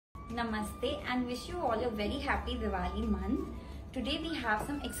Namaste and wish you all a very happy Diwali month. Today we have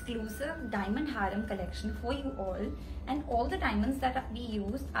some exclusive diamond harem collection for you all, and all the diamonds that we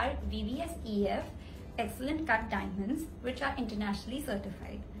use are VVS-EF excellent cut diamonds which are internationally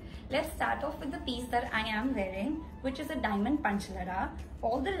certified. Let's start off with the piece that I am wearing, which is a diamond panchalara.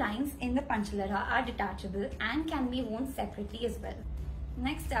 All the lines in the panchalara are detachable and can be worn separately as well.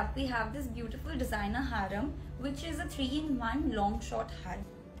 Next up we have this beautiful designer harem, which is a 3-in-1 long short harem.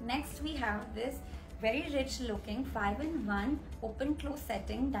 Next we have this very rich looking 5-in-1 open close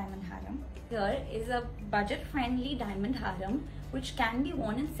setting diamond harem. Here is a budget friendly diamond harem which can be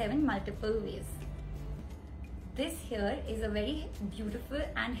worn in 7 multiple ways. This here is a very beautiful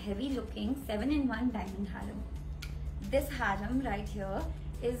and heavy looking 7-in-1 diamond harem. This harem right here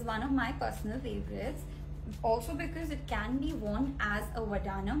is one of my personal favorites, also because it can be worn as a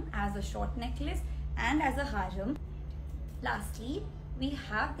vadanam, as a short necklace and as a harem. Lastly, we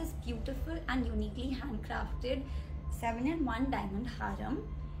have this beautiful and uniquely handcrafted 7-in-1 diamond harem,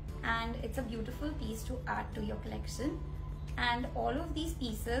 and it's a beautiful piece to add to your collection. And all of these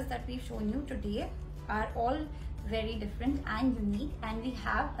pieces that we've shown you today are all very different and unique, and we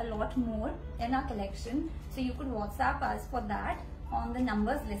have a lot more in our collection, so you could WhatsApp us for that on the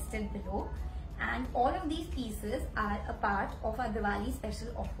numbers listed below. And all of these pieces are a part of our Diwali special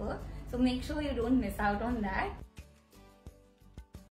offer, so make sure you don't miss out on that.